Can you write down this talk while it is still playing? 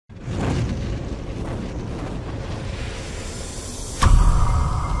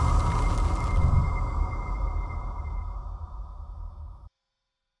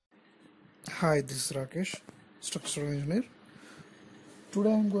Hi, this is Rakesh, structural engineer. Today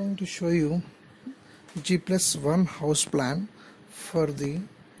I am going to show you G+1 house plan for the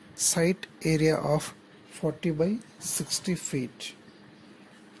site area of 40 by 60 feet.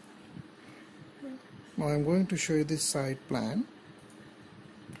 Now I am going to show you this site plan.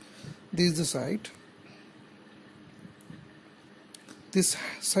 This is the site. This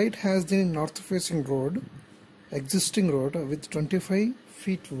site has the north facing road, existing road with 25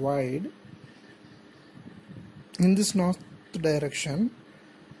 feet wide. In this north direction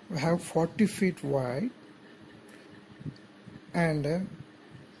we have 40 feet wide, and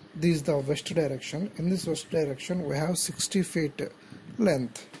this is the west direction. In this west direction we have 60 feet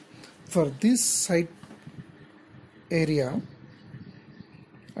length. For this site area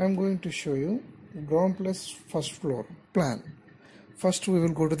I am going to show you ground plus first floor plan. First we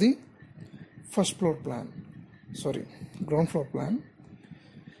will go to the ground floor plan.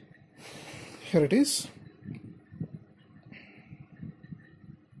 Here it is.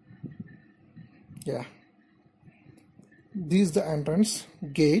 Yeah, this is the entrance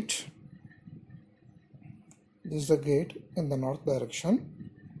gate. This is the gate in the north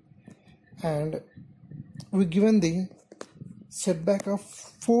direction, and we given the setback of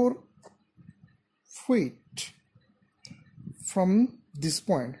 4 feet from this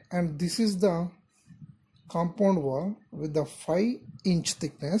point, and this is the compound wall with the 5-inch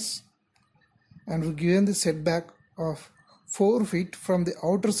thickness, and we given the setback of 4 feet from the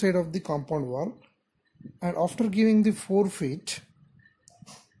outer side of the compound wall. And after giving the 4 feet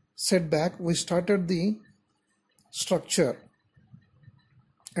setback, we started the structure.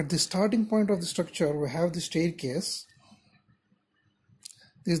 At the starting point of the structure we have the staircase.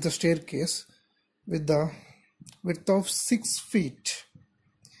 This is the staircase with the width of 6 feet.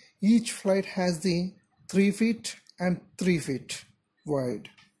 Each flight has the 3 feet and 3 feet wide.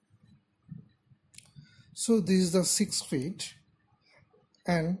 So this is the 6 feet,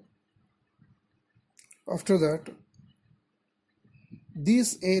 and after that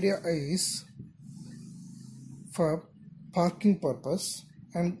this area is for parking purpose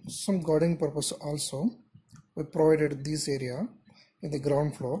and some gardening purpose also. We provided this area in the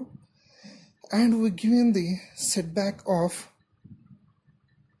ground floor, and we given the setback of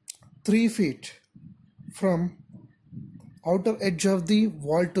 3 feet from outer edge of the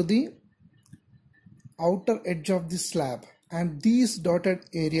wall to the outer edge of the slab, and this dotted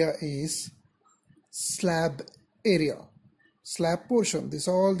area is slab area, slab portion. This is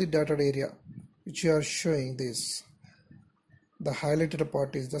all the dotted area which you are showing. This, the highlighted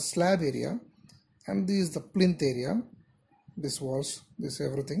part is the slab area, and this is the plinth area, this walls, this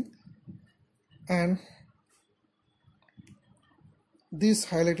everything, and this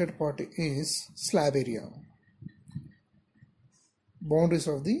highlighted part is slab area, boundaries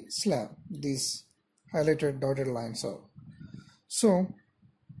of the slab. These highlighted dotted lines are. So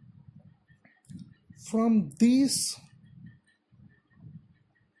from this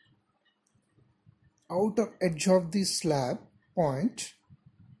outer edge of the slab point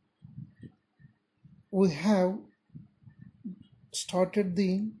we have started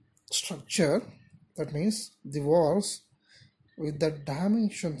the structure. That means the walls with the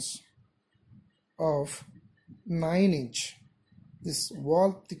dimensions of 9 inch. This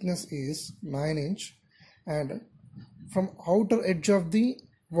wall thickness is 9 inch, and from outer edge of the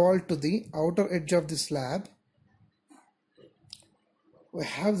wall to the outer edge of the slab we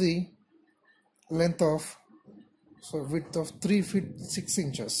have the length of, so width of 3 feet 6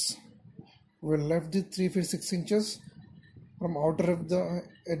 inches. We left the 3 feet 6 inches from outer of the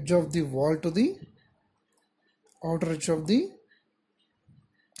edge of the wall to the outer edge of the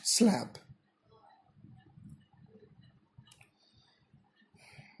slab.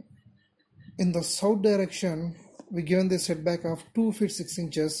 In the south direction we given the setback of 2 feet 6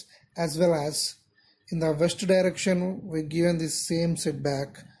 inches, as well as in the west direction we given the same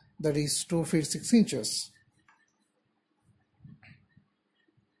setback, that is 2 feet 6 inches.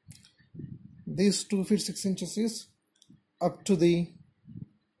 This 2 feet 6 inches is up to the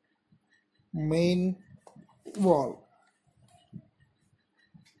main wall.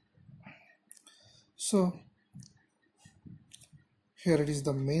 So here it is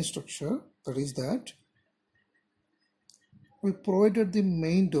the main structure, that is that we provided the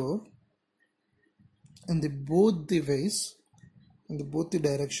main door in the both the ways, in the both the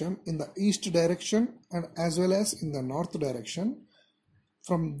direction, in the east direction and as well as in the north direction.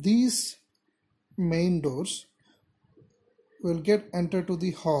 From these main doors we will get enter to the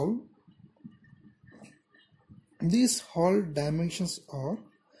hall. These hall dimensions are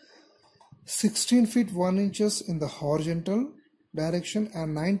 16 feet 1 inches in the horizontal direction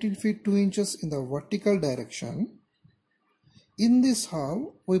and 19 feet 2 inches in the vertical direction. In this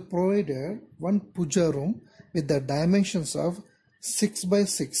hall, we provided one puja room with the dimensions of 6 by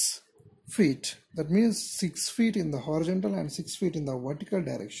 6 feet. That means 6 feet in the horizontal and 6 feet in the vertical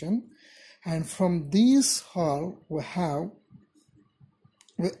direction. And from this hall, we have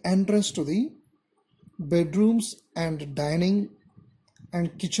the entrance to the bedrooms and dining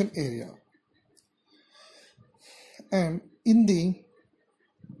and kitchen area. And in the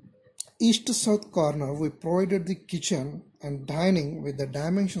east-south corner, we provided the kitchen and dining with the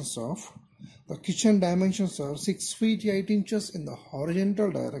dimensions of, the kitchen dimensions are 6 feet 8 inches in the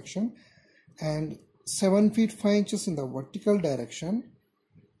horizontal direction and 7 feet 5 inches in the vertical direction.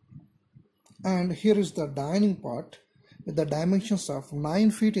 And here is the dining part with the dimensions of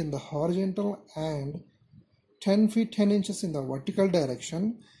 9 feet in the horizontal and 10 feet 10 inches in the vertical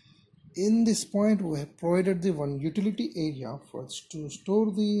direction. In this point, we have provided the one utility area for to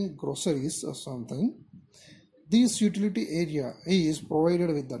store the groceries or something. This utility area is provided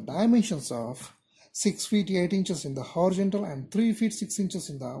with the dimensions of 6 feet 8 inches in the horizontal and 3 feet 6 inches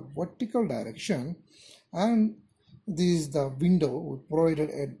in the vertical direction. And this is the window we provided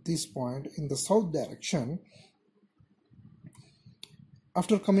at this point in the south direction.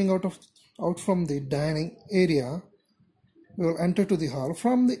 After coming out from the dining area, we will enter to the hall.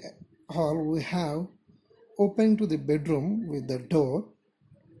 From the hall, we have opening to the bedroom with the door.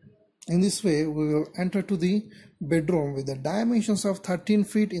 In this way, we will enter to the bedroom with the dimensions of 13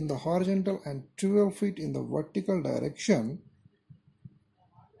 feet in the horizontal and 12 feet in the vertical direction.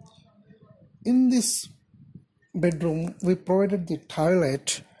 In this bedroom, we provided the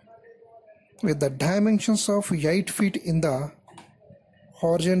toilet with the dimensions of 8 feet in the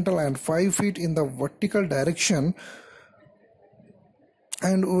horizontal and 5 feet in the vertical direction.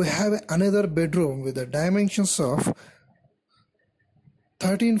 And we have another bedroom with the dimensions of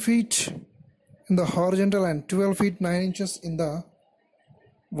 13 feet in the horizontal and 12 feet 9 inches in the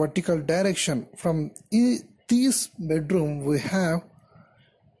vertical direction. From this bedroom, we have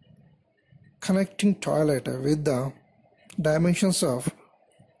connecting toilet with the dimensions of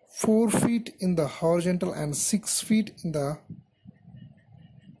 4 feet in the horizontal and 6 feet in the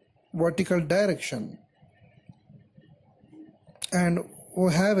vertical direction. And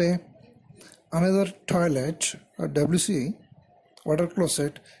we have another toilet, a WC, water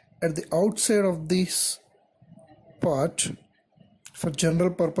closet, at the outside of this part for general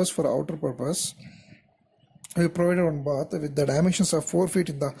purpose, for outer purpose. We provided one bath with the dimensions of 4 feet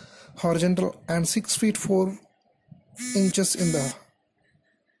in the horizontal and 6 feet 4 inches in the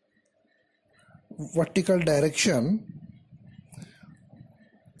vertical direction.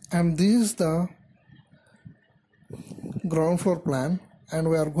 And this is the ground floor plan, and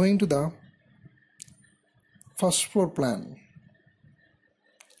we are going to the first floor plan.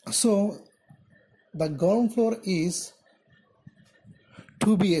 So the ground floor is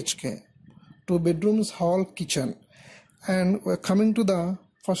 2 BHK, 2 bedrooms, hall, kitchen, and we're coming to the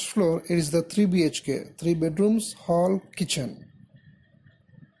first floor. It is the 3 BHK, 3 bedrooms, hall, kitchen,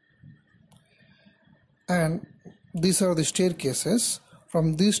 and these are the staircases.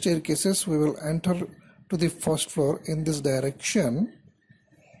 From these staircases, we will enter to the first floor in this direction.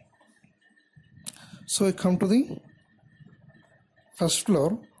 So we come to the first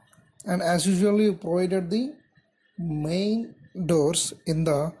floor, and as usually we provided the main doors in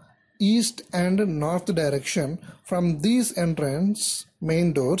the east and north direction. From these entrance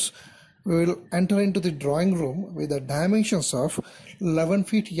main doors, we will enter into the drawing room with the dimensions of 11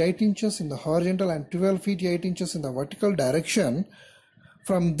 feet 8 inches in the horizontal and 12 feet 8 inches in the vertical direction.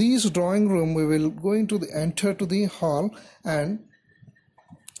 From this drawing room, we will going to enter to the hall, and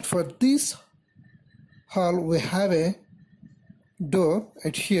for this hall we have a door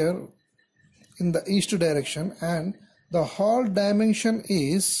at here in the east direction, and the hall dimension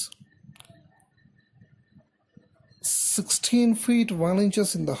is 16 feet 1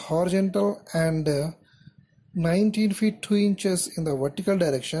 inches in the horizontal and 19 feet 2 inches in the vertical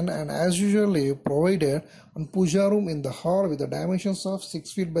direction. And as usually provided one puja room in the hall with the dimensions of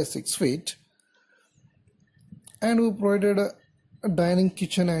 6 feet by 6 feet, and we provided a dining,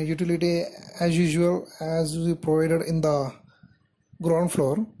 kitchen and utility as usual as we provided in the ground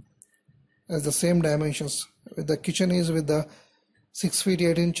floor as the same dimensions. The kitchen is with the 6 feet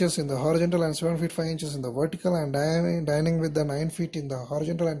 8 inches in the horizontal and 7 feet 5 inches in the vertical, and dining with the 9 feet in the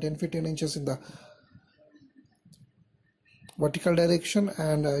horizontal and 10 feet 10 inches in the vertical direction,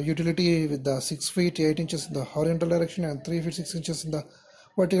 and utility with the 6 feet 8 inches in the horizontal direction and 3 feet 6 inches in the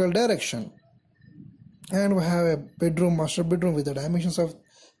vertical direction. And we have a bedroom, master bedroom with the dimensions of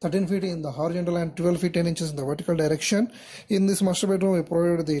 13 feet in the horizontal and 12 feet 10 inches in the vertical direction. In this master bedroom, we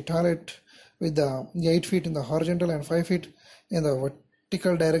provided the toilet with the 8 feet in the horizontal and 5 feet in the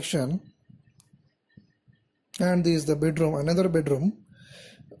vertical direction. And this is the bedroom, another bedroom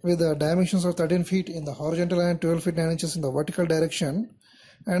with the dimensions of 13 feet in the horizontal and 12 feet 9 inches in the vertical direction.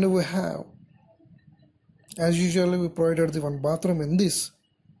 And we have, as usually, we provided the one bathroom in this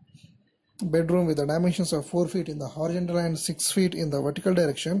bedroom with the dimensions of 4 feet in the horizontal and 6 feet in the vertical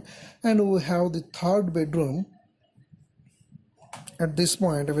direction. And we have the third bedroom at this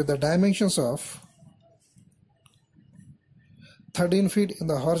point with the dimensions of 13 feet in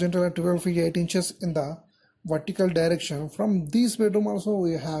the horizontal and 12 feet 8 inches in the vertical direction. From this bedroom also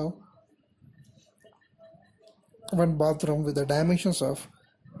we have one bathroom with the dimensions of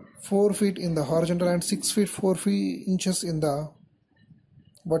 4 feet in the horizontal and 6 feet 4 feet inches in the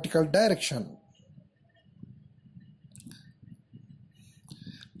vertical direction.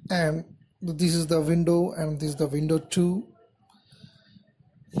 And this is the window, and this is the window 2,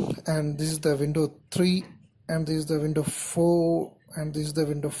 and this is the window 3, and this is the window 4, and this is the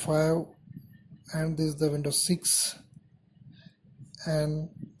window 5, and this is the window 6, and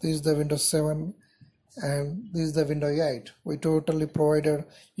this is the window 7, and this is the window 8. We totally provided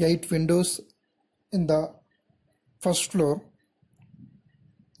 8 windows in the first floor.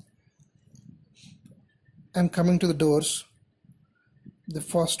 And coming to the doors, the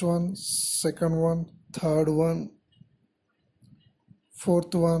first one, second one, third one,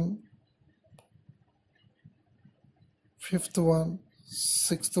 fourth one, fifth one,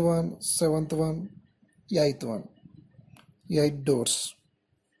 sixth one, seventh one, eighth one. 8 doors.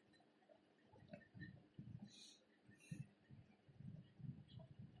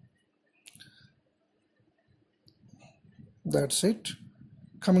 That's it.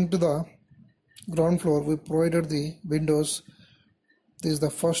 Coming to the ground floor, we provided the windows. This is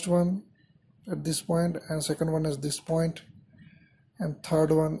the first one at this point, and second one at this point, and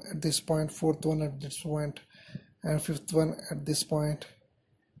third one at this point, fourth one at this point, and fifth one at this point,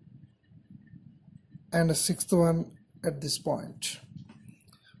 and a sixth one at this point.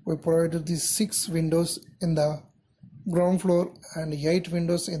 We provided these 6 windows in the ground floor and 8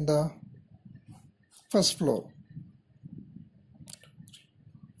 windows in the first floor.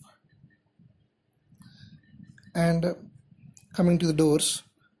 And coming to the doors,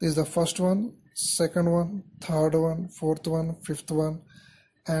 this is the first one, second one, third one, fourth one, fifth one,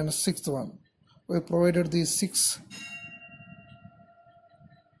 and sixth one. We provided these 6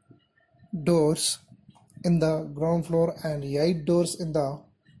 doors in the ground floor and 8 doors in the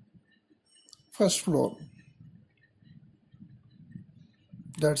first floor.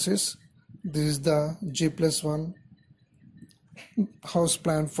 That's it. This is the G+1 house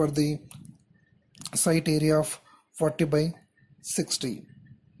plan for the site area of 40 by 60.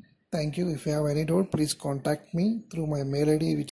 Thank you. If you have any doubt, please contact me through my mail ID, which